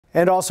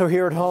And also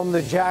here at home,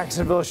 the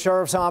Jacksonville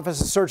Sheriff's Office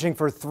is searching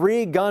for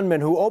 3 gunmen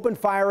who opened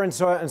fire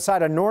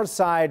inside a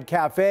Northside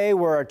cafe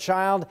where a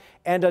child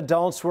and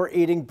adults were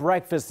eating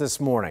breakfast this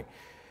morning.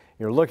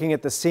 You're looking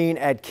at the scene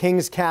at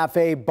King's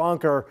Cafe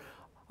Bunker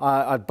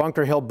at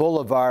Bunker Hill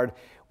Boulevard.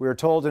 We were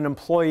told an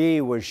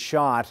employee was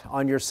shot.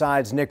 On your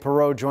sides, Nick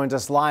Perot joins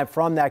us live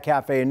from that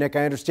cafe. And Nick,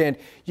 I understand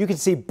you can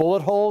see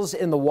bullet holes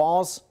in the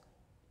walls.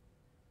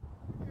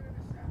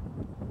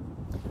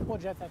 Well,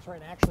 Jeff, that's right.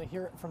 Actually,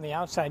 here from the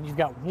outside, you've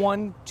got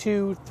 1,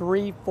 2,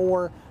 3,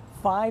 4,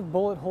 5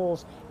 bullet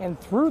holes. And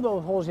through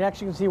those holes, you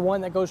actually can see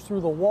one that goes through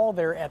the wall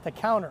there at the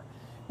counter.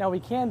 Now, we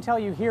can tell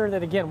you here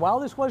that, again, while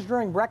this was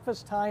during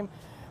breakfast time,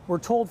 we're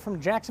told from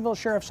Jacksonville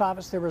Sheriff's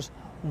Office there was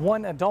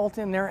 1 adult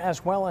in there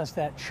as well as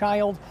that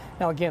child.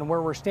 Now, again,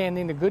 where we're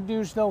standing, the good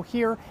news, though,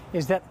 here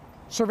is that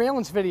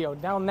surveillance video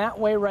down that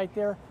way right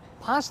there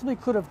possibly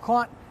could have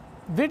caught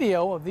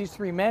video of these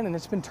 3 men, and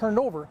it's been turned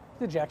over to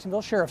the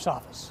Jacksonville Sheriff's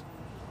Office.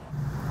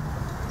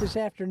 This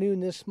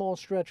afternoon, this small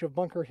stretch of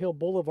Bunker Hill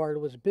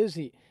Boulevard was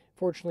busy.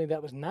 Fortunately,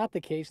 that was not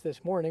the case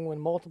this morning when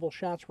multiple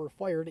shots were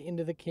fired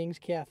into the King's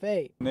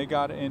Cafe. They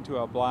got into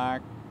a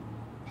black,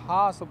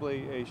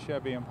 possibly a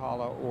Chevy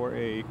Impala or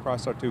a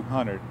Chrysler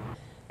 200.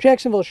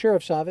 Jacksonville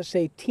Sheriff's Office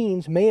say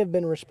teens may have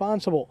been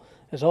responsible,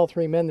 as all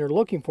 3 men they're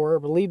looking for are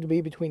believed to be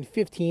between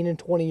 15 and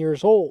 20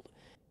 years old.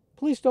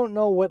 Police don't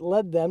know what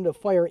led them to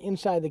fire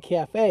inside the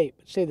cafe,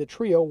 but say the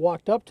trio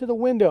walked up to the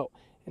window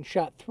and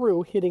shot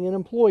through, hitting an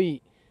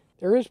employee.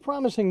 There is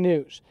promising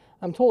news.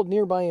 I'm told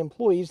nearby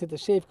employees at the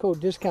Safeco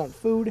Discount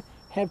Food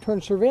have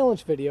turned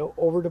surveillance video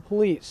over to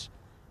police.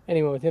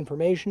 Anyone with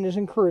information is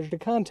encouraged to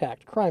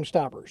contact Crime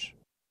Stoppers.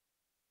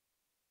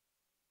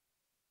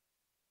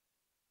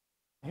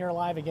 Here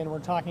live again, we're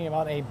talking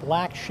about a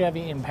black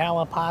Chevy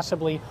Impala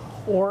possibly,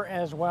 or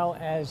as well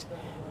as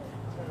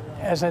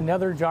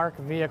another dark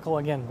vehicle.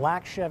 Again,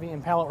 black Chevy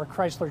Impala or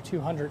Chrysler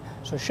 200.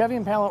 So Chevy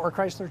Impala or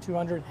Chrysler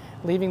 200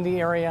 leaving the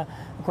area.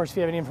 Of course, if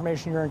you have any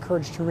information, you're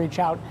encouraged to reach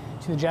out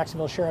to the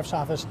Jacksonville Sheriff's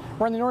Office.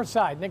 We're on the north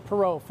side. Nick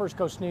Perot, First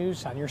Coast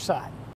News, on your side.